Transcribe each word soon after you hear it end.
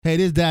Hey,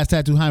 this is Dash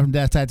Tattoo Hyman from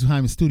Dash Tattoo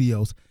Hyman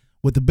Studios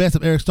with the best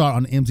of Eric Starr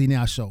on the MZ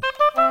Now Show.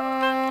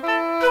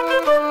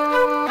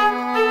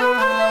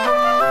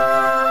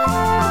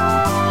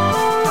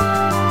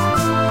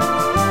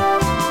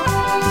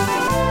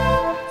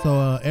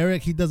 So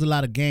Eric, he does a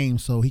lot of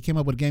games, so he came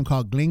up with a game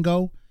called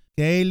Glingo.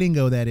 Gay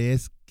Lingo, that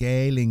is.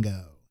 Gay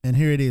Lingo. And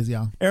here it is,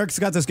 y'all. Eric's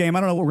got this game. I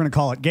don't know what we're going to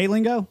call it. Gay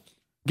lingo?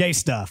 Gay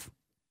stuff.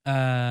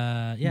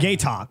 Yeah. Gay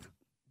talk.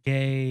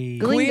 Gay.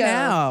 Queen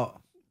out.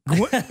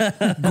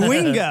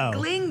 Gwingo.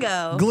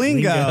 Glingo.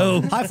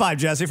 Glingo. High five,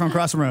 Jesse, from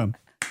across the room.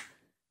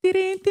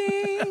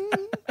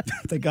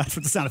 Thank God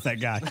for the sound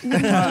effect guy.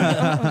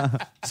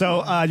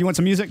 So, you want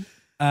some music?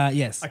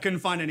 Yes. I couldn't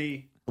find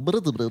any.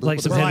 Like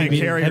some Mariah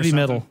Carey or heavy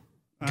something. metal.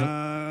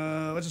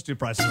 Let's just do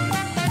Price is Right.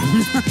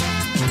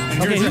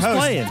 And Okay, here's your who's host,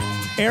 playing?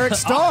 Eric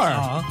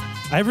Starr.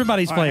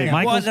 Everybody's All right, playing.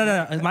 hang on. Michael's,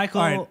 No.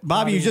 Michael. All right,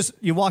 Bobby,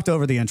 you walked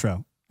over the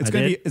intro. It's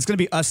gonna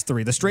be us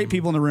three. The straight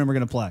people in the room are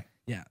gonna play.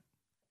 Yeah.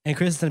 And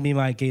Chris is going to be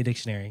my gay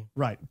dictionary.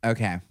 Right.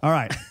 Okay. All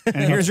right. And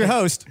here's your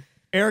host,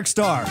 Eric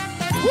Starr.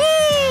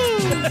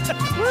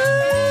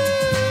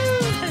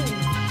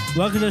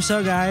 Welcome to the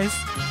show, guys.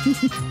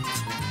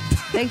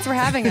 Thanks for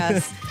having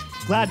us.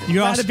 Glad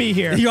to be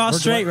here. You're all We're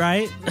straight,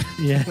 right?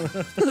 yeah.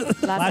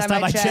 Last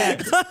time I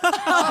checked.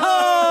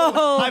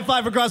 High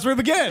five across the room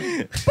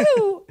again.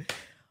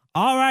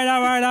 All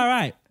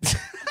right.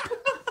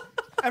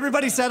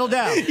 Everybody settle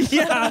down.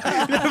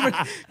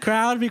 Yeah.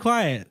 Crowd, be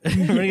quiet. We're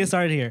going to get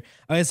started here.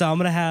 Okay, so I'm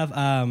going to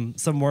have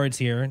some words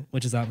here,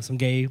 which is some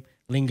gay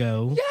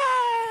lingo.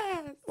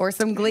 Or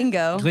some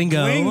glingo.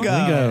 Glingo. Glingo.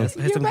 Yes,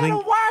 I had some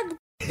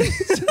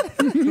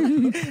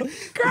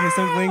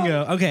some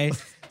glingo. Okay,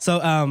 so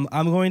I'm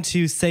going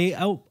to say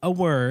a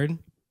word,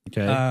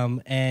 Okay.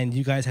 and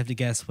you guys have to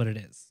guess what it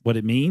is. What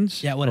it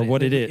means? Yeah, what it is.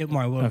 What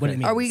it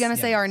means. Are we going to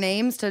Yeah. say our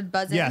names to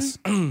buzz in? Yes.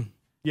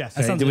 Yes.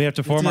 That Okay, sounds do we good. have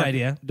to That's form a our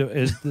good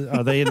idea.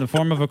 Are they in the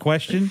form of a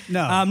question?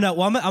 No. No.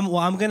 Well,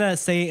 I'm gonna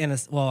say I'm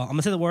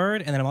gonna say the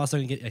word, and then I'm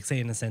also gonna say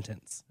it in a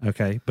sentence.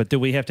 Okay, but do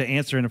we have to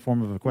answer in the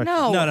form of a question?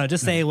 No. No,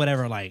 just say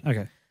whatever. Like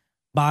Okay.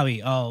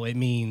 Bobby. Oh, it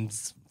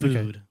means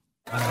food.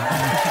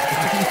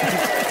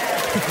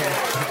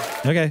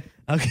 Okay.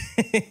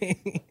 Okay.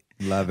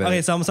 Love it.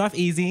 Okay, so I'm gonna start off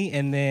easy,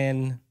 and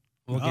then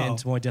we'll get Uh-oh.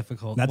 into more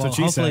difficult. That's what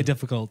she hopefully said.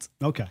 difficult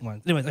Okay.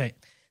 ones. Anyways, okay.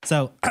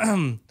 So,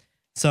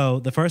 so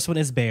the first one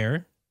is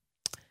bear.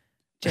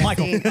 Jesse.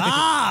 Michael.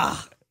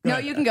 No,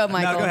 you can go,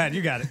 Michael. No, go ahead.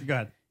 You got it. Go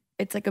ahead.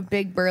 It's like a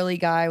big burly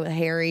guy with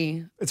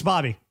hairy. It's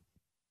Bobby.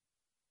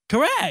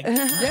 Correct. All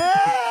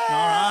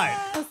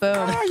right.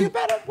 Boom. you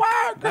better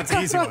work. That's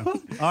an easy one.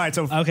 All right.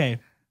 So Okay.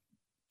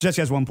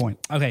 Jesse has 1 point.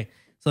 Okay.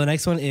 So the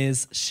next one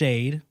is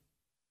shade.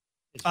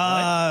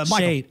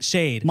 Michael.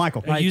 Shade.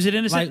 Michael. Use it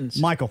in a like- sentence.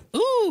 Michael.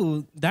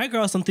 Ooh, that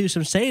girl threw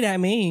some shade at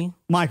me.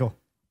 Michael.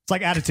 It's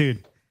like attitude.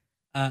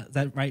 Is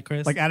that right,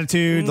 Chris? Like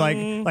attitude,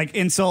 like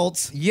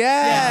insults.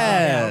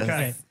 Yes.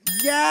 Okay.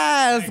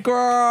 Yes,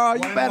 girl.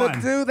 You 1-1.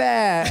 better do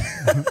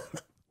that.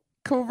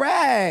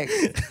 Correct.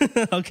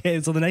 Okay.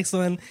 So the next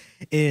one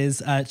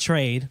is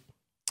trade.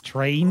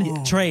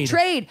 Train. Trade.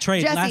 Trade.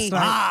 Last Jesse.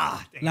 night,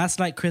 last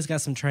night, Chris got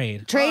some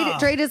trade.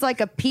 Trade is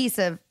like a piece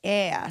of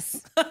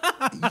ass.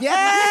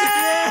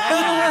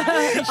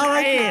 Yes.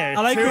 I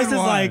like Chris's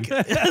 2-1. like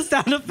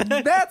sound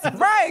effect. That's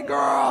right,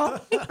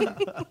 girl.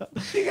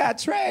 She got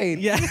trade.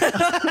 Yeah.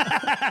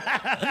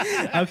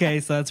 Okay,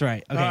 so that's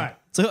right. Okay. All right.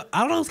 So I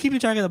don't know who's keeping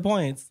track of the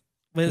points.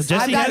 But it's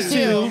Jesse got has two.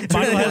 two.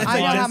 Michael has I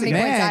know how one. many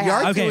points I Man, have.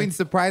 you're Okay. doing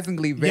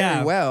surprisingly very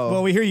Yeah. well.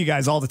 Well, we hear you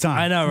guys all the time.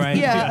 I know, right?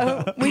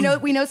 Yeah, we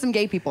know some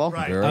gay people.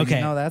 Right. Girl, Okay.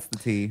 you know that's the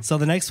tea. So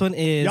the next one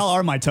is Y'all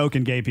are my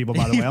token gay people,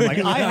 by the way. I'm like,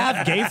 I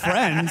have gay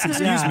friends.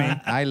 Excuse me.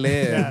 I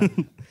live.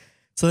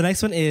 so the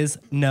next one is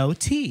no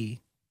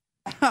tea.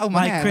 Oh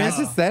Like man, Chris-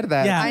 I just said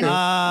that. Yeah, I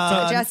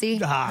know. So Jesse,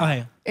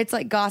 Okay. it's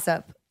like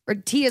gossip. Or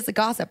tea is the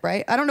gossip,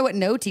 right? I don't know what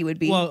no tea would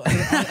be. Well,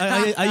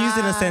 I used it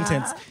in a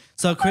sentence.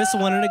 So Chris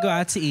wanted to go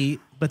out to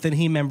eat, but then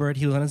he remembered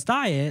he was on his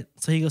diet.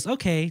 So he goes,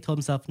 okay, told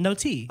himself, no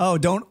tea. Oh,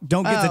 don't get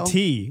the Oh.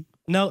 tea.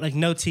 No, like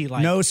no tea.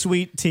 Like No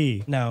sweet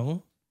tea.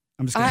 No.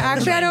 I'm just gonna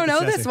I don't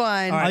know Jesse. this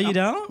one. All right, Oh, you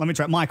don't? Let me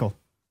try. Michael.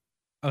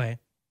 Okay.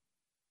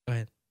 Go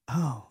ahead.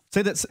 Oh.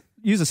 Say that.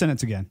 Use a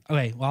sentence again.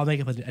 Okay, well, I'll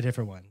make up a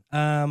different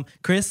one.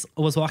 Chris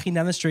was walking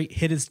down the street,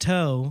 hit his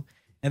toe,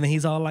 and then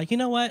he's all like, you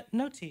know what?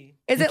 No tea.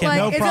 Is You it can't- like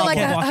no a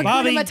problem.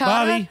 Bobby, Hakuna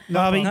Matata?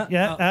 Bobby. No.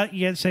 Yeah,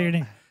 you got to say your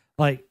name.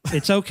 Like,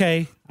 it's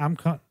okay.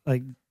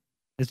 Like,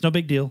 it's no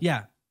big deal.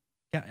 Yeah.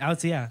 Yeah, I would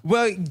say yeah.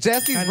 Well,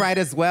 Jesse's right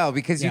as well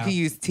because you Yeah. can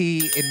use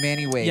tea in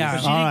many ways. Yeah.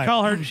 She All didn't right.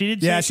 call her. She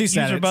did. Yeah, say, she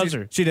said use her it.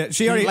 buzzer. She did.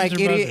 She already. Like her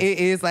it buzzer.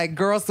 is like,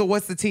 girl, so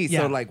what's the tea?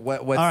 Yeah. So like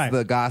what's All right.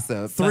 the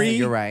gossip? 3.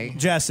 You're right.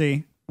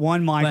 Jesse.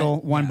 1 Michael.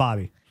 But- 1 yeah.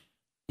 Bobby.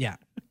 Yeah.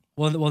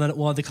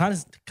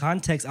 The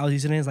context I was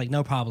using it is like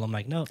no problem.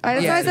 Like no.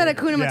 That's why I said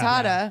Hakuna Yeah.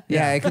 Matata.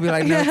 Yeah, it could be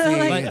like no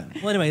tea.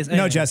 Well, anyways.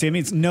 No, Jesse. It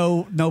means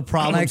no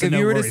problems Like if and no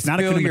you were to worries. Not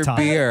a spill your Matata.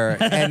 beer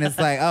and it's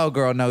like, oh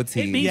girl, no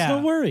tea. It means Yeah.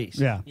 no worries.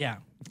 Yeah. Yeah.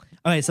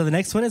 Okay, so the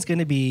next one is going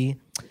to be,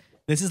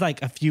 this is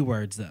like a few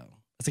words though.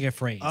 It's like a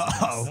phrase.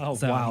 Oh,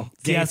 So, wow.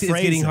 Yeah, it's getting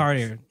phrasing.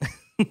 harder.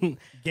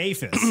 Gay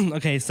fish.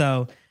 Okay,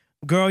 so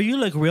girl, you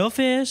look real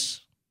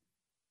fish.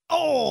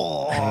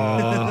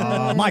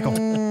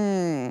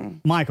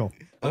 Michael.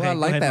 Oh, Okay, I go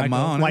like ahead, that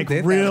Michael. moan. Like He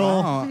did that real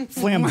wrong.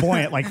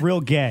 flamboyant, like real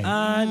gay,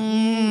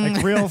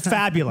 like real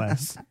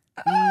fabulous.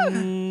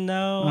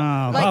 No.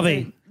 Oh, Like-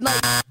 Bobby. Chris,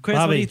 what do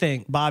Bobby. you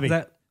think? Bobby. Is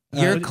that-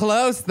 You're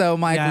close though,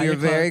 Michael. Yeah, you're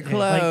you're very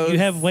close. close. Like you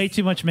have way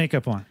too much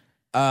makeup on.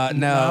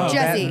 No,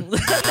 Jesse.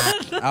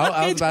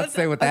 I was about to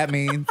say what that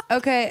means.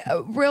 Okay,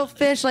 real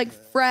fish, like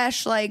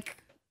fresh, like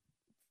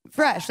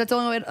fresh. That's the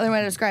only way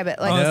to describe it.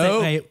 Like Oh, it's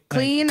Nope. wait.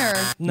 clean or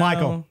No.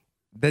 Michael.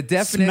 The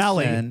definition.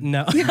 Smelly.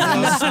 No.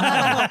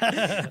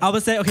 I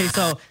would say, okay,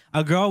 so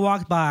a girl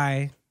walked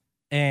by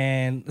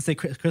and let's say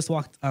Chris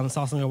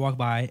saw some girl walk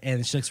by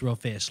and she looks real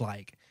fish.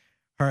 Like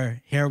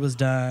her hair was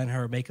done,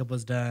 her makeup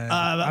was done.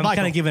 I'm Michael,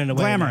 kind of giving it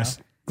away. Glamorous.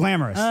 now.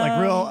 Glamorous.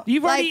 like real.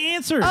 You've Like- already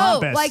answered. oh,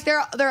 Pompous. like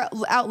they're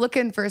out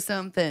looking for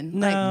something,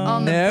 like No.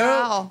 on the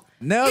prowl.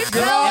 No, You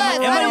tell us.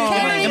 I don't care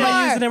Am I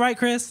anymore. using it right,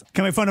 Chris?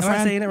 Can we phone a Am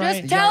I saying friend? it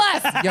right? Just tell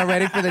us. Y'all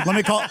ready for the? Let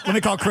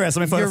me call Chris.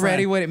 Let me phone You're a friend.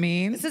 ready what it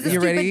means? This is a you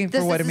stupid, ready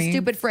this for what is it a means?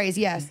 stupid phrase.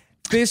 Yes.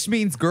 Fish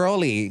means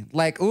girly.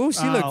 Like, ooh,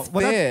 she looks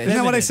Well, fish. Isn't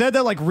that what I said?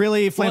 Though, like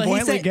really Well,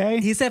 flamboyantly gay.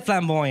 He said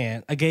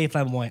flamboyant, a gay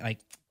flamboyant. Like,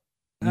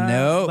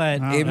 No,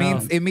 but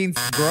it means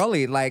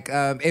girly. Like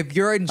if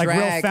you're in Like real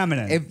drag,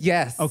 feminine. If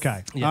yes,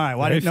 Okay. Yeah. All right.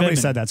 Why Very didn't nobody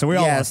feminine. said that? So we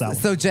all yes. lost that one.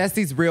 So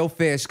Jesse's real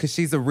fish because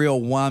she's a real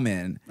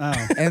woman. Oh.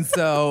 And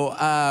so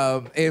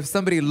if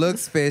somebody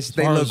looks fish,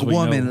 they far look as we know.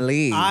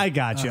 womanly. I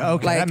got you.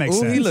 Okay, like, that makes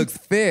ooh, sense. he looks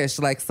fish.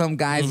 Like some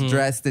guys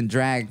dressed in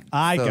drag.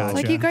 I So- got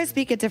Like you. you guys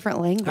speak a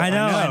different language. I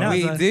know.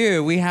 We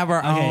do. We have our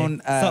Okay,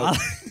 own. so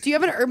Do you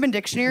have an Urban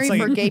Dictionary It's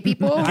like- for gay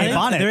people?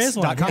 I- there is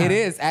one. Gaybonnets.com. it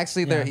is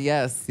actually there.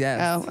 Yes,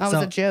 yes, Oh, that was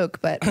So- a joke,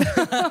 but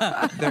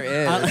there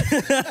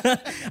is.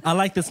 I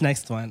like this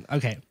next one.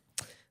 Okay.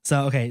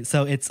 So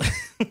it's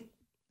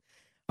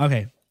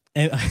okay.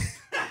 And-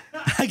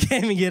 I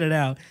can't even get it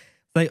out.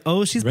 It's like,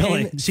 oh, she's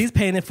Really?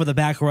 painted for the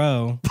back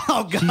row.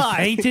 Oh God.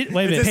 Painted.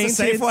 Wait a Is minute. this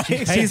the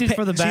Safeway? Painted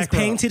for the back She's row.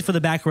 painted for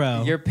the back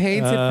row. You're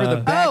painted for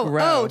the back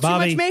row. too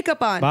Bobby. much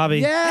makeup on. Bobby.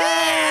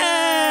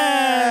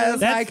 Yes,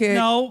 That's, I can.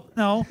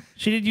 no.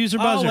 She didn't use her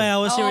Oh buzzer.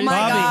 well, she Oh already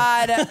my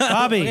Bobby. God.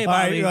 Bobby. Okay, All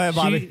right, Bobby. go ahead,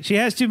 Bobby. She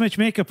has too much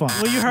makeup on.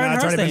 Well, you heard No,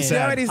 it's her already been say said.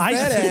 You already I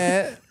said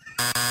said- it.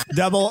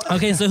 Double.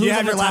 Okay, so who's you on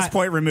have the your last top?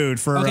 point removed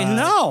for. Okay, who's-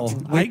 No.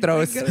 We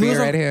throw a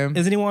spear at him.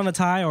 Is anyone on a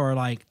tie or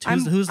like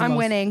who's the I'm most-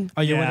 winning.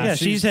 Oh, you're Yeah. winning. Yeah,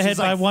 she's- she's ahead she's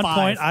by like 1 5.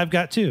 point. I've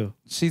got 2.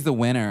 She's a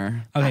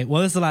winner. Okay,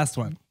 well, this is the last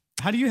one.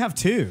 How do you have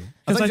 2?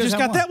 Because I just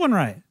got have that one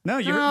right. No,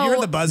 you're No.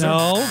 you're the buzzer.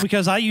 No,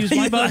 because I used my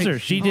You're like, buzzer.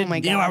 She Oh did. my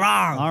God. You are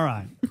wrong. All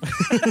right.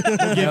 We'll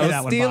give you No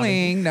that one, Bobby.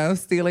 stealing. No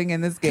stealing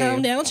in this Calm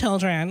game. down,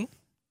 children.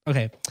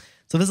 Okay,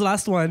 so this is the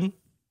last one.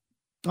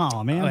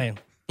 Oh man. Okay,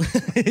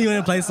 you want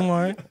to play some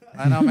more?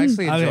 And I'm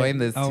actually Okay. enjoying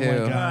this Oh my too.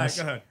 God. All right,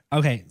 go ahead.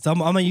 Okay, so I'm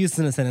gonna use this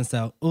in a sentence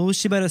though. Oh,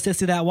 she better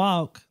sissy that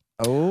walk.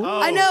 Oh,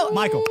 I know.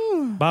 Michael.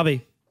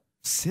 Bobby.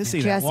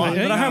 Sissy. Jesse. That walk.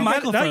 But I heard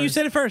Michael No, first. you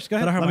said it first. Go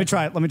But I ahead. heard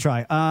Let me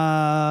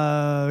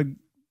Michael. try.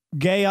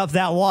 Gay up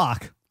that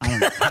walk. I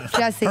don't know.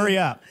 Jesse. Hurry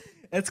up.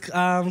 It's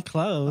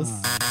close.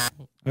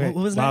 Okay, What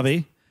was next?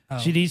 Bobby. Oh.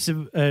 She needs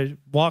to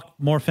walk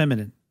more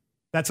feminine.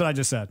 That's what I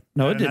just said.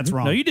 No, it And didn't. That's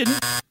wrong. No, you didn't.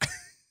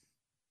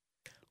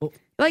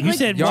 Like, You like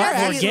said Y'all walk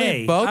more Jesse.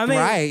 gay. both I mean,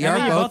 right. You're I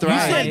mean, both both You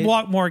right. said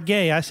walk more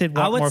gay. I said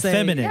I walk would more say-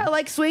 feminine. Yeah,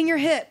 like swing your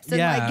hips and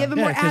Yeah. like give him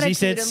Yeah, more 'cause attitude. he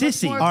said and look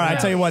sissy. more All right, I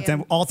tell you what. girly.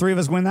 Then all 3 of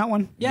us win that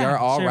one. Yeah, You're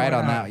all sure, right why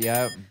on not? that.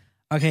 Yep.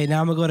 Okay,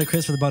 now I'm gonna go to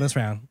Chris for the bonus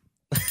round.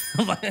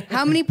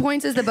 How many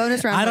points is the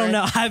bonus round? I don't worth?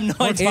 know. I have no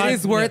idea. It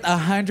is worth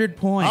 100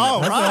 points. Oh,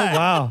 right.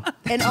 Wow.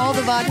 And all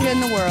the vodka in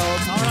the world.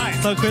 All right.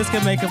 So Chris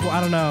can make up. I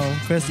don't know.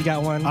 Chris, you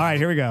got one. All right,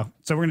 here we go.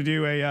 So we're gonna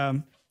do a.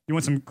 You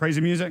want some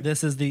crazy music?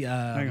 This is the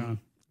Hang on.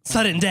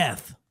 sudden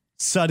death.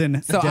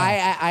 Sudden. So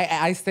death.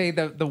 I say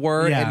the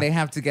word Yeah. and they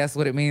have to guess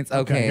what it means. Okay.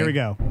 Okay, here we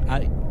go.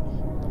 I,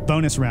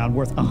 Bonus round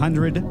worth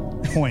 100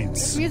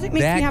 points. Music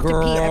makes That me have to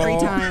pee every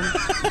girl. time.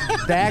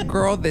 That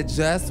girl that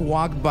just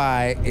walked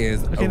by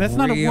is Okay, that's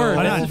not a real- word.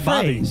 Why That's not? a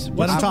Bobby, phrase. let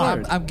What's him the talk.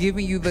 word? I'm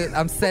giving you the.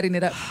 I'm setting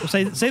it up.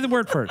 Say the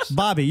word first.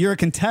 Bobby, you're a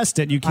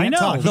contestant. You can't know.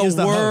 talk. He is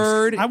The host.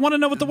 word. I want to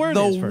know what the word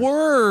is The first.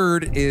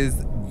 word is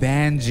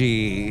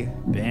Banji.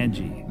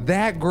 Banji.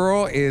 That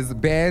girl is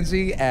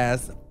Banji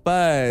as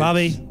fudge.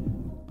 Bobby,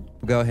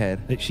 Go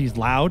ahead. that she's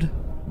loud.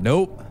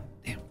 Nope.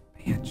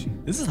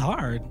 Banji. this is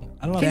hard.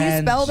 I don't know. Can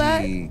you spell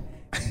that?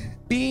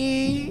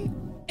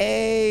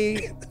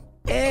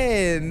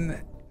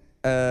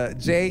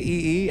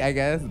 BANJEE, I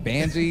guess.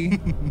 Banji.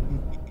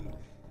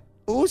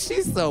 Ooh,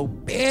 she's so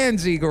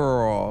Banji,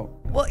 girl.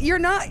 Well, you're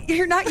not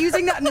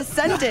using that in a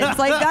sentence.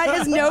 Like that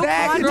is no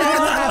That context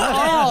girl. at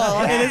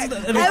all. It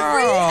is-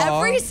 Girl.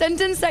 Every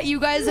sentence that you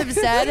guys have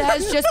said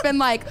has just been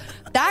like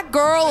that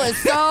girl is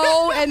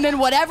so, and then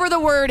whatever the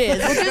word is,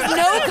 which is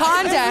no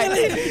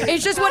context.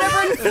 It's just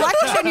whatever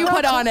inflection you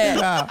put on it.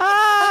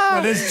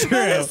 That is true.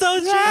 That's so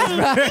true.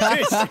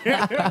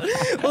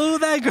 Ooh,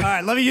 that girl. All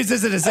right, let me use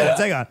this in a sentence.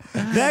 Hang on.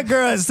 That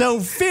girl is so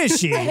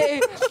fishy. Oh,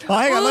 hang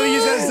on. Let me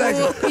use that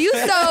in a sentence. You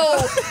so,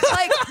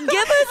 like,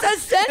 give us a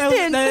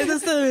sentence. That is a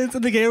sentence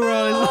in the gay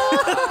world.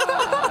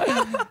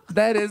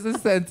 That is a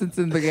sentence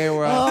in the gay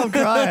world. Oh, I'm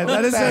crying.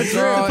 That is so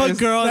girl true. Put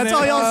girl in That's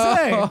there. all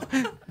y'all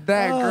say.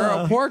 That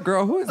girl, poor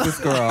girl. Who is this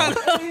girl?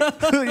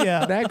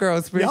 Yeah. That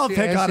girl's fishy. Y'all pick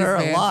and on she's her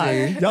a lot.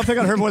 Banshee. Y'all pick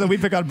on her more than we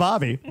pick on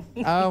Bobby.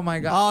 Oh my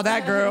god. Oh,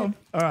 that girl.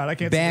 All right, I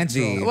can't.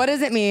 Banshee. What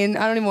does it mean?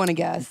 I don't even want to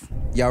guess.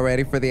 Y'all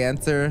ready for the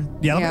answer?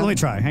 Yeah, Yeah. let me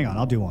try. Hang on,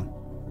 I'll do one.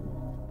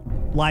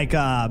 Like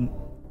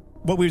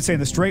what we would say in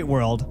the straight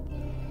world,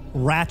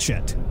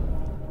 ratchet.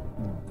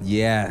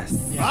 Yes.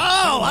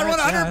 Oh, I won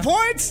 100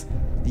 points.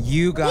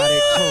 You got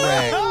it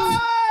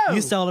correct.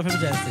 You stole it from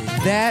Jesse.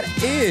 That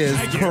is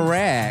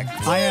correct.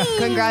 I am.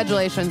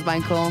 Congratulations,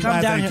 Michael. Come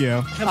down Thank here.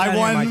 you. Come I down here,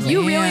 won. Michael. You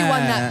really Yeah. won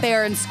that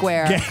fair and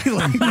square.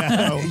 Galen,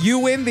 no. You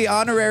win the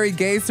honorary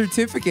gay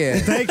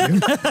certificate. Thank you.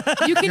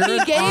 You can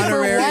be gay for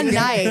Honorary one gay.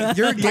 night.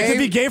 You're I could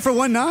be gay. gay for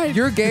one night.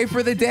 You're gay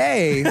for the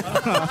day.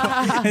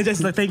 And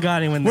just like, thank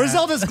God he went Where's that.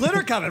 all this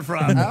glitter coming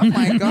from? Oh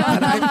my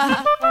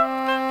god.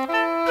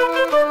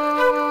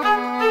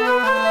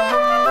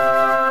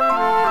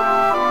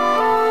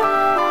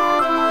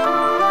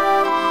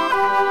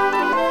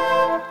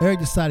 Eric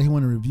decided he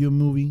wanted to review a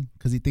movie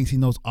because he thinks he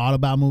knows all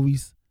about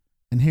movies.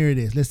 And here it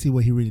is. Let's see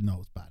what he really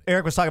knows about it.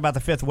 Eric was talking about The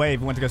Fifth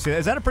Wave. He went to go see it.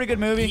 Is that a pretty good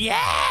movie?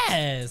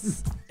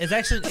 Yes. It's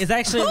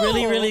actually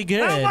really, really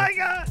good. Oh my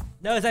god!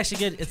 No, it's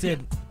actually good. It's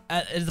good.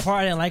 It's the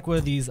part I didn't like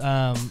were these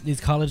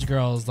college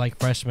girls, like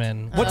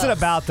freshmen. What's it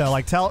about though?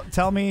 Like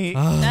tell me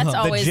That's the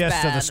always gist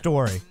of the bad.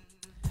 story.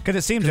 Because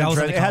it seems I was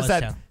in interesting. It has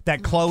college town.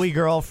 that Chloe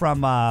girl from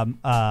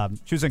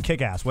she was in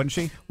Kick-Ass, wasn't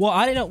she? Well,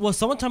 I didn't know. Well,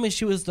 someone told me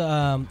she was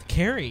the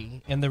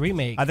Carrie in the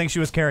remake. I think she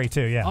was Carrie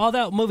too. Yeah. All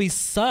that movie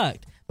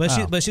sucked, but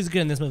Oh. she's good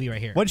in this movie right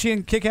here. Wasn't she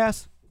in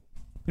Kick-Ass?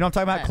 You know what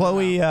I'm talking about? I don't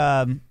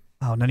Chloe.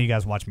 Oh, none of you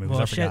guys watch movies.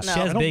 Well, I she forgot. has, she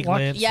has I don't big watch-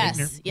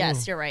 lips.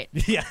 Yes, you're right.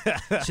 Yeah.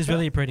 She's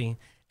really pretty.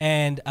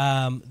 And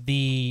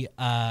the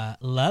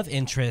love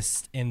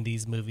interest in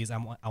these movies, I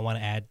want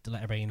to add to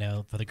let everybody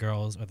know, for the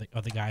girls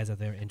or the guys that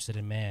they're interested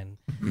in men,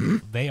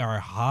 they are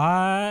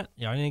hot.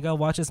 Y'all need to go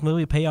watch this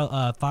movie. Pay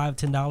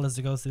 $5-10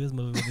 to go see this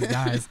movie with these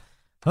guys.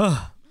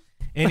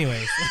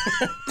 Anyways.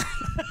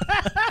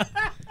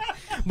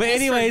 But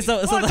anyway,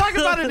 so talk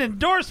about an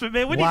endorsement,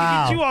 man. We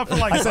Wow. need to get you off for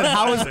like. I said,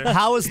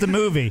 how was the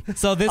movie?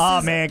 so this Oh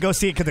is man, go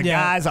see it because the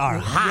Yeah. guys are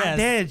hot. Yes.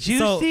 They're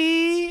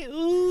juicy.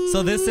 Ooh.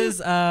 So this is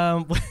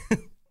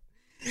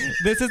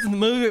this is the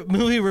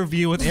movie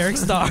review with Eric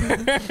Starr.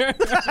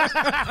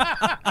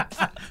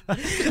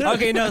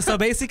 Okay, no. So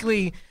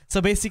basically,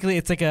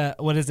 it's like a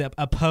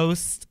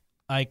post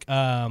like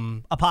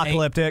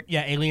Apocalyptic.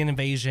 alien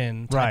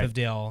invasion type Right. of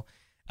deal.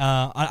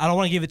 I don't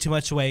want to give it too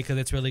much away because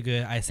it's really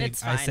good. I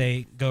It's fine.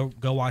 say go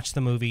watch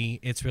the movie.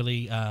 It's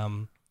really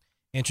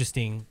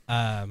interesting.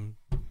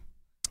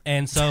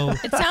 And so.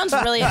 It sounds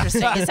really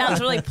interesting. It sounds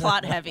really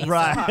plot heavy.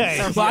 Right.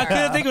 Well, I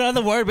couldn't think of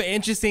another word, but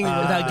interesting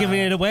without giving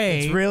it away.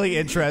 It's really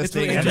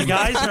interesting. really And the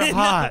guys are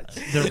hot.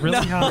 They're really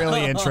hot.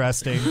 really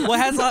interesting. Well, it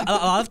has a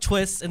lot of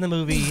twists in the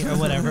movie or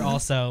whatever.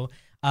 Also,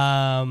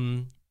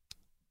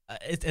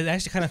 it's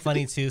actually kind of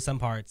funny too, some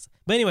parts.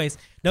 But anyways,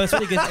 no, it's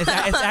really good. It's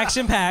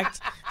action packed.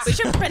 We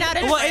should print out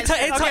a Well, it's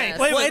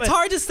transcript. it's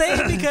hard to say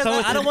because So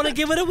I don't want to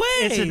give it away.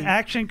 It's an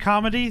action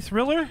comedy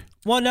thriller.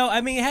 Well, no, I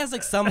mean it has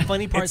like some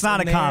funny parts. It's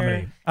not in a there.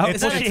 comedy. Oh, It's-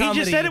 it's not a He just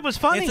comedy. said it was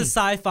funny. It's a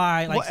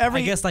sci-fi, like Well,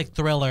 every- I guess like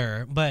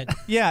thriller, but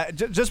Yeah,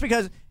 just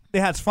because it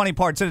has funny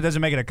parts in it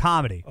doesn't make it a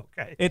comedy.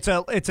 Okay. It's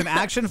an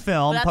action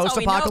film, Well, that's all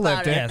we know about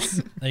post-apocalyptic,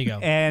 yes, there you go.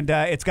 and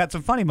it's got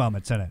some funny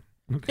moments in it.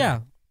 Yeah.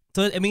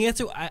 So I mean,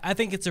 I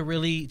think it's a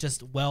really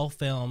just well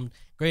filmed,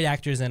 great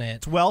actors in it.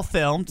 It's well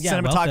filmed. Yeah,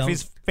 well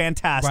Cinematography's filmed.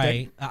 fantastic.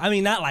 Right. I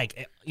mean, not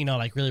like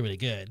like really, really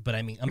good, but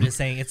I mean, I'm just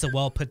saying it's a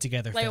well put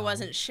together Like film. it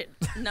wasn't shit.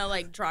 No,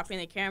 like dropping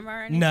the camera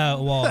or anything.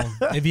 No, well,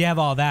 if you have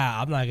all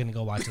that, I'm not gonna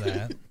go watch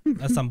that.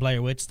 That's some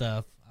Blair Witch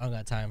stuff. I don't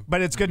got time.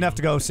 But it's good enough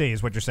to go see,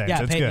 is what you're saying. Yeah,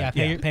 so it's pay, good.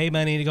 yeah, pay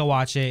money to go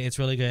watch it. It's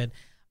really good.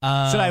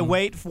 Should I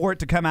wait for it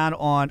to come out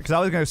on? Because I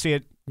was going to see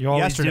it You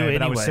always yesterday, do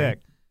but I was anyway. sick.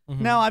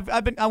 No,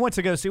 I went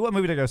to go see. What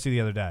movie did I go see the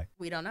other day?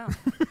 We don't know.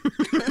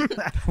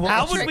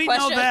 How would Trick we know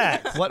question.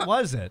 that? What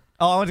was it?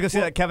 Oh, I went to go see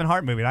that Kevin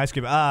Hart movie, Ice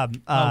Cube.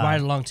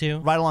 Ride Along too.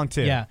 Right Along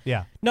too. Yeah.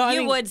 Yeah. No, I You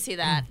mean, would see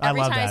that. I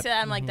Every love time I that. see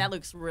that, I'm like, that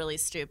looks really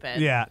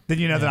stupid. Yeah. Then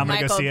you know that I'm going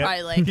to Michael go see would it.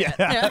 probably like it.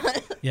 Yeah.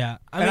 Yeah.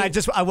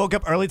 And I woke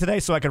up early today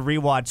so I could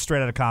rewatch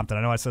Straight Outta Compton.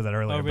 I know I said that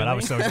earlier, Oh, but I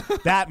was really? so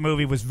that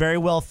movie was very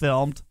well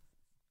filmed.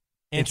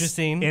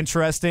 Interesting.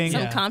 Interesting.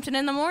 Some Yeah. Compton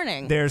in the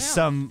morning. There's Yeah.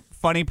 some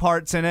funny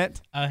parts in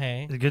it,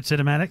 Okay. Is it good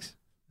cinematics?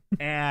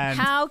 and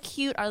How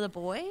cute are the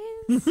boys?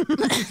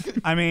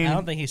 I mean, I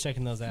don't think he's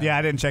checking those out. yeah,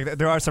 I didn't check that.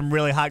 There are some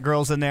really hot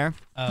girls in there.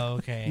 Oh,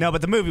 okay. No,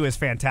 but the movie was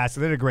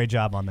fantastic. They did a great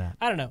job on that.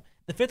 I don't know.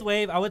 The Fifth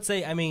Wave, I would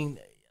say. I mean,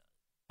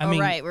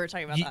 Right, we were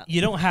talking about that.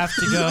 you don't have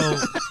to go.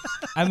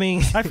 I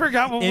mean, I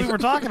forgot what we were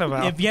talking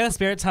about. if you have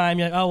spare time,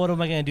 you're like, oh, what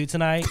am I going to do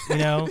tonight? You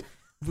know,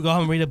 go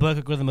home and read a book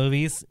or go to the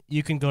movies.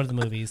 You can go to the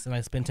movies, and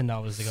I spend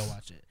 $10 to go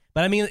watch it.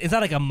 But I mean, it's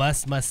not like a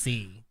must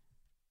see.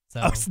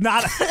 So It's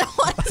not.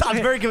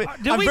 I'm very, Do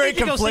I'm we very need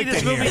to go see conflicted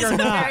this movie here. or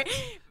not?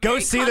 Go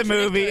Very see the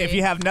movie. If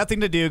you have nothing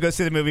to do, go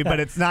see the movie,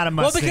 but it's not a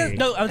well, must because see.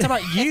 no, I'm talking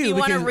about you. If you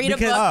want to because- read a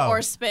because- book oh.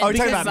 or spend Oh, you're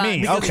talking your about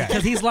me. money. Okay.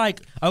 Because he's like,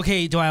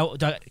 okay,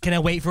 can I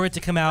wait for it to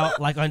come out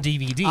like on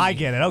DVD? I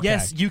get it, okay.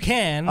 Yes, you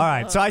can. All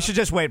right, so I should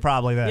just wait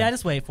probably then. Yeah,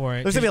 just wait for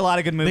it. There's gonna be a lot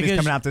of good movies because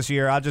coming out this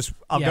year. I'll go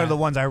Yeah. to the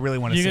ones I really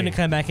want to see. You're gonna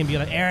come back and be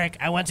like, Eric,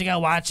 I went to go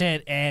watch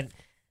it, and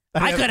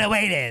I could have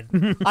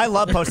waited. I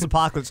love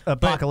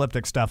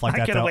post-apocalyptic stuff like I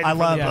that could've though. waited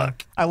for the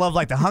book. I love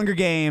like the Hunger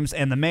Games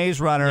and the Maze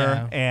Runner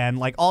Yeah. and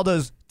like all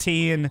those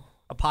teen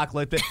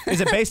apocalyptic. Is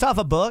it based off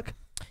a book?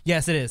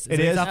 Yes, it is. It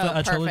is? off Oh,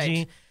 a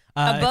trilogy.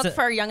 A It's book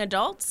for young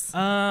adults?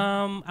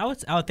 I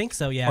would think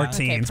so. Yeah. Or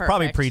teens? Okay,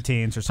 Probably perfect.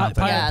 preteens or something.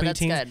 Probably Yeah, that's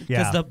preteens. good.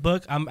 Because Yeah. the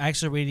book I'm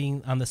actually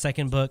reading on the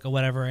second book or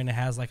whatever, and it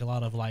has like a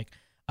lot of like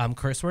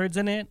curse words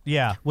in it.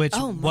 Yeah. Which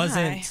Oh, my.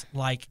 wasn't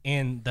like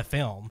in the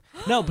film.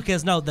 No,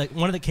 because one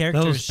of the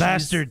characters. Those she's-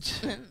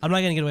 bastards. I'm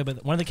not gonna get away,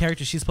 but one of the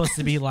characters, she's supposed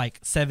to be like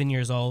 7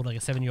 years old, like a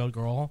 7-year-old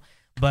girl,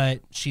 but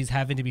she's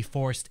having to be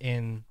forced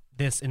in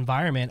this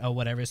environment or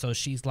whatever. So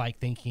she's like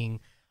thinking,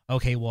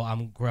 okay, well,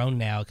 I'm grown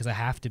now because I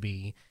have to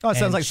be. Oh, it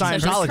sounds And like So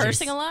she's Scientology.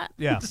 cursing a lot?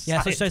 Yeah.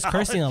 Yeah, so she starts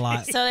cursing a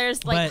lot. So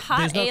there's like But hot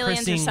there's no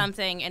aliens or cursing.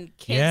 something and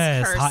kids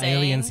Yes, cursing. hot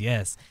aliens.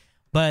 Yes,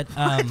 but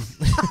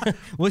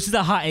which is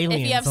a hot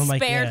alien? If you have so I'm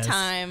like, spare yes.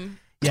 time,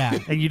 Yeah.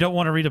 And you don't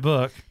want to read a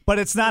book. But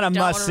it's not a don't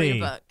must want to read see.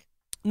 a book.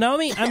 No,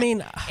 I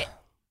mean,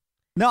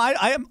 No,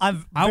 I'm I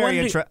very wanted to-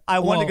 interested. I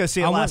wanted to well, go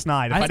see it I want- last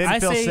night. If I didn't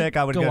feel say sick,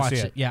 I would go go watch see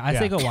it. Yeah, I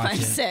say go watch I'm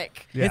it.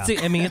 sick. Yeah. It's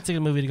a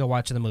good movie to go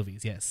watch in the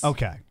movies. Yes.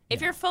 Okay.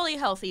 If you're fully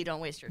healthy, don't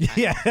waste your time.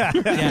 Yeah. Yeah,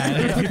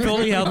 if you're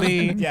fully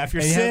healthy. Yeah, if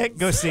you're and you have- sick,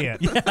 go see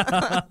it.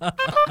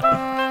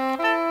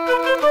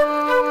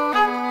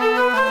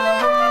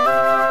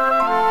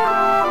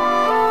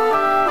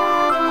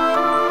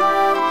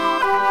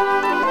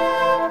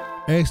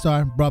 Eric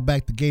Starr brought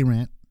back the gay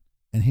rant,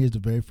 and here's the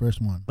very first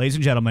one. Ladies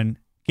and gentlemen,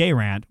 Gay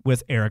Rant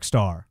with Eric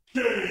Starr.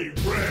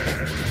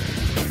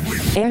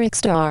 Eric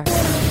Starr.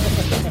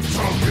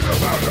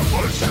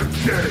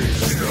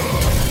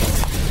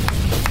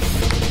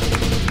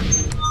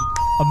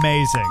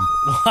 Amazing.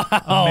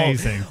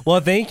 Amazing.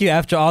 Well, thank you.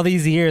 After all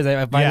these years,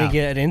 I finally Yeah.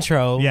 get an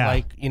intro. Yeah.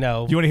 Like, you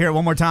know. You want to hear it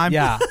one more time?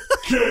 Yeah.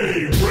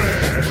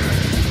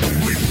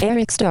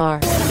 Eric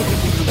Starr.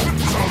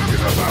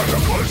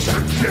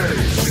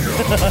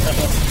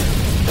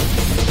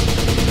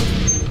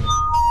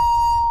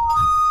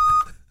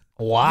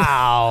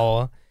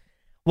 Wow.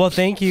 Well,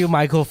 thank you,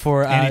 Michael,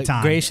 for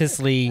Anytime.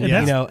 graciously, And you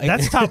that's, know.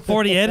 that's top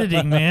 40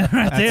 editing, man,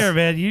 right there,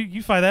 man.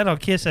 You find that on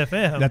Kiss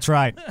FM. That's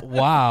right.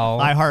 Wow.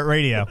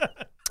 iHeartRadio.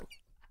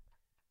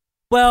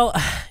 Well,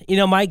 you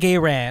know, my gay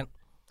rant.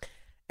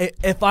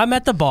 If I'm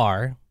at the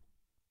bar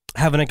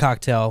having a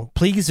cocktail,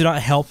 please do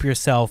not help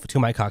yourself to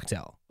my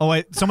cocktail. Oh,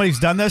 wait. Somebody's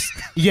done this?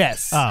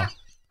 Yes. Oh.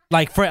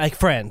 Like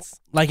friends.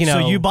 Like, you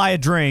know. So you buy a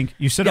drink,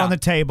 you sit Yeah. on the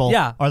table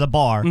Yeah. or the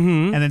bar,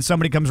 Mhm. and then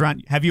somebody comes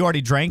around. Have you already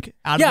drank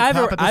out Yeah, of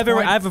the cup at this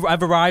point?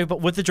 I've arrived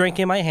with the drink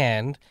in my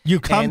hand. You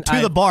come and to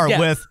I- the bar yeah.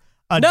 with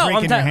a no, drink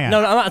I'm in your ta- hand. No,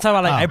 I'm not talking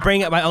about like Oh. I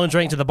bring my own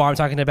drink to the bar. I'm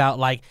talking about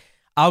like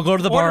I'll go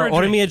to the bar, Order a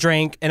order drink. me a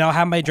drink, and I'll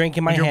have my drink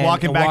in my When you're hand.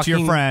 walking and back to your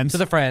walking friends. To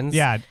the friends.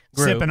 Yeah,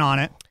 group. sipping on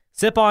it.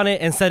 Sip on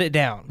it and set it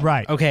down.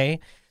 Right. Okay.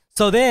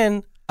 So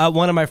then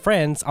one of my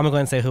friends, I'm going to go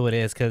and say who it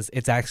is because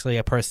it's actually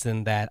a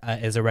person that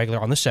is a regular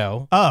on the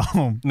show,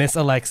 Oh. Miss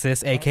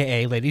Alexis,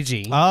 aka Lady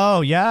G. Oh,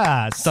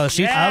 yes. So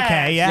she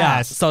Okay, Yeah.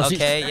 yes. So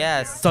Okay,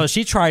 yes. So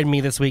she tried me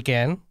this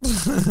weekend.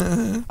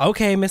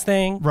 Okay, Miss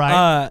Thing.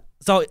 Right.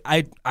 So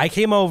I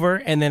came over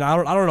and then I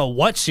don't know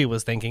what she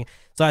was thinking.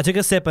 So I took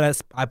a sip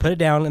and I put it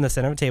down in the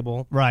center of the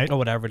table. Right. Or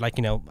whatever. Like,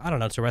 you know, I don't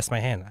know, to rest my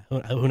hand.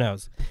 Who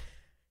knows?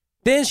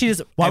 Then she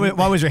just Why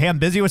was your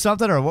hand busy with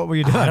something, or what were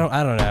you doing? I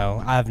don't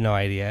know. I have no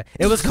idea.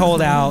 It was cold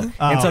out,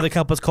 and so the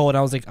cup was cold. And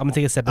I was like, I'm gonna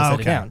take a sip and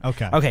set it down.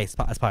 Okay. Okay,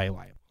 that's probably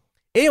why.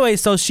 Anyway,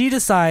 so she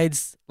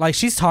decides, like,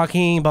 she's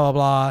talking, blah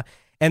blah blah,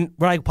 and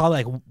we're like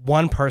probably like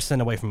one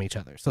person away from each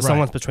other. So Right.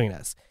 someone's between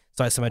us.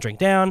 So I set my drink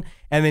down,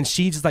 and then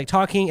she just like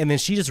talking, and then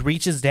she just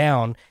reaches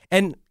down.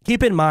 And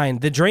keep in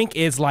mind, the drink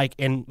is like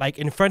in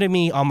front of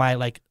me on my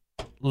like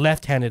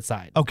left-handed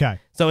side. Okay.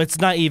 So it's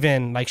not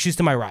even like she's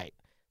to my right.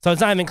 So it's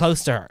not even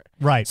close to her.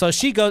 Right. So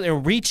she goes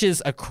and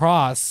reaches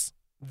across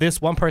this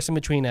one person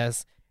between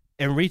us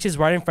and reaches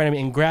right in front of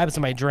me and grabs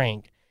my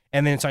drink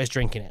and then starts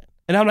drinking it.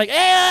 And I'm like,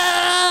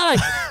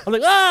 ah! I'm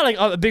like, ah! Like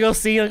a big old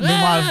scene. Like,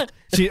 Meanwhile,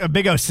 ah! a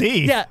big OC.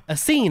 Yeah, a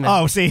scene.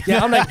 Oh, see.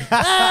 Yeah, I'm like,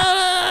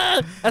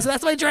 ah!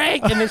 That's my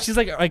drink. And then she's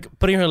like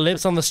putting her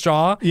lips on the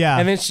straw. Yeah.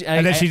 And then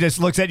she just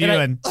looks at you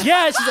and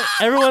yeah, she's like,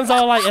 everyone's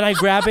all like, and I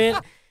grab it,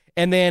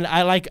 and then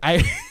I.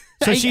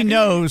 so she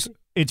knows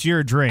it's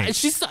your drink.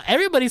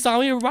 Everybody saw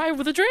me arrive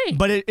with a drink.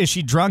 But is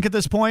she drunk at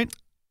this point?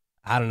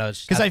 I don't know.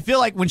 Because I feel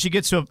like when she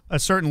gets to a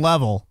certain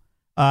level,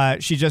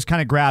 she just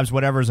kind of grabs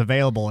whatever's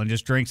available and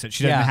just drinks it.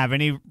 She doesn't have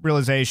any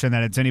realization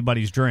that it's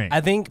anybody's drink.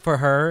 I think for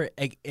her,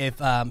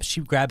 if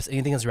she grabs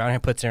anything that's around her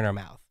and puts it in her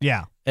mouth,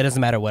 yeah, it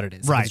doesn't matter what it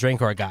is. If it's a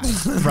drink or a guy.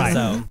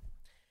 Right.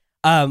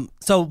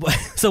 So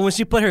when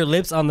she put her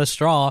lips on the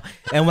straw,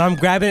 and when I'm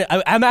grabbing it,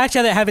 I'm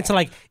actually having to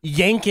like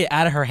yank it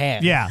out of her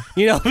hand. Yeah,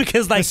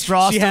 because like the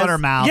straw's still in her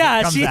mouth.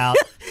 Yeah, it comes out.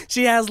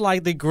 She has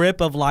like the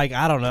grip of like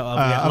I don't know,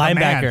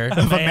 linebacker.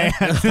 Of a man.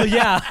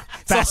 Yeah,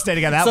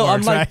 Fascinating how that so works.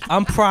 I'm like right?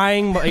 I'm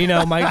prying,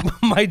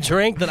 my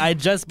drink that I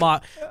just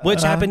bought,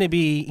 which happened to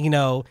be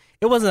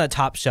it wasn't a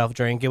top shelf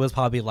drink. It was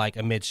probably like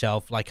a mid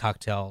shelf like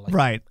cocktail,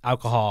 like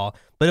alcohol,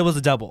 but it was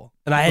a double,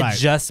 and I had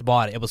just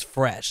bought it. It was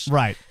fresh.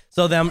 Right.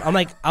 So then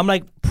I'm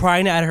like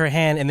prying it out of her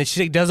hand, and then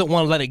she doesn't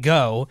want to let it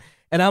go,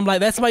 and I'm like,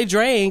 that's my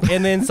drink,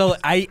 and then so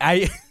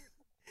I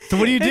So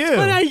what do you do?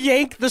 When I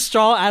yank the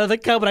straw out of the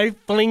cup and I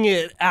fling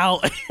it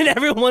out, and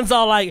everyone's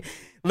all like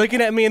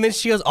looking at me, and then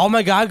she goes, "Oh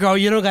my God, girl,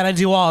 you don't gotta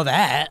do all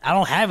that. I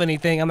don't have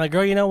anything." I'm like,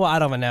 "Girl, you know what? I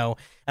don't even know."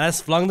 And I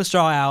just flung the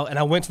straw out, and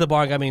I went to the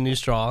bar and got me a new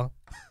straw.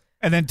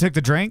 And then took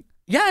the drink?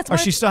 Yeah, it's or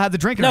she still had the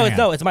drink in her hand?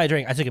 No, it's my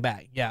drink. I took it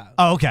back. Yeah.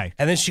 Oh, okay.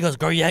 And then she goes,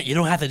 "Girl, yeah, you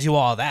don't have to do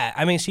all that."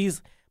 I mean,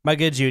 she's my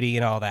good Judy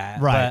and all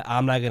that. Right. But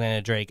I'm not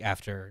gonna drink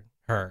after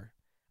her.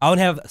 I would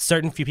have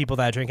certain few people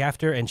that I drink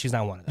after, and she's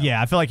not one of them. Yeah,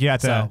 I feel like you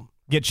have to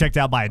get checked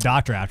out by a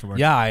doctor afterwards.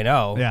 Yeah, I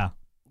know. Yeah.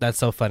 That's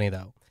so funny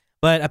though.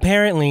 But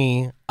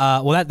apparently,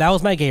 that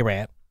was my gay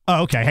rant.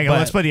 Oh, okay. Hang on.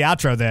 Let's play the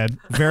outro then.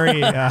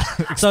 Very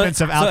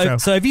expensive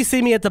outro. So if you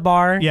see me at the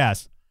bar,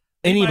 yes,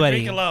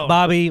 anybody,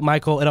 Bobby,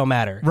 Michael, it don't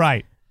matter.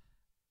 Right.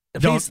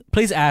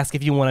 Please ask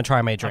if you want to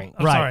try my drink.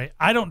 I'm sorry.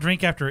 I don't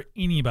drink after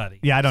anybody.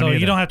 Yeah, I don't So either.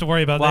 you don't have to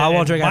worry about Well, that. I won't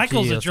And drink after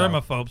Michael's you, a so.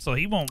 germaphobe, so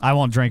he won't. I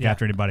won't drink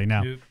after anybody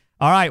now. Nope.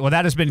 All right. Well,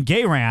 that has been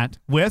Gay Rant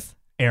with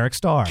Eric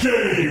Starr.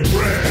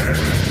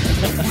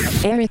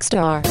 Eric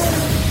Starr.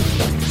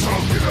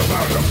 Talking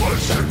about a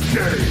bunch of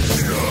gay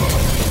stuff.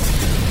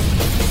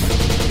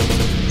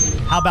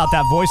 How about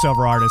that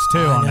voiceover artist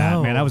too on that,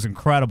 know. man? That was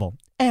incredible.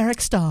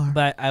 Eric Starr.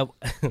 But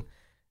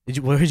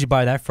where did you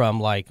buy that from?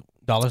 Like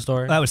dollar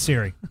store? That was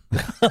Siri.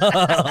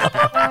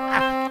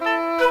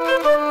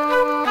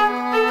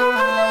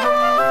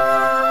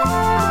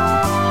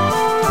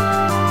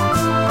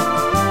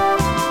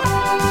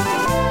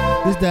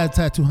 This Dad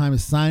Tattoo Heim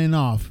is signing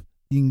off.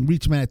 You can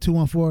reach me at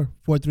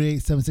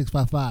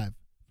 214-438-7655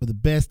 for the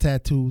best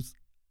tattoos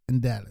in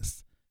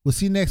Dallas. We'll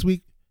see you next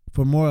week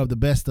for more of the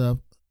best stuff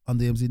on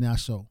the MZ Now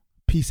Show.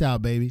 Peace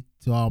out, baby,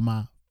 to all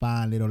my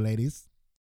fine little ladies.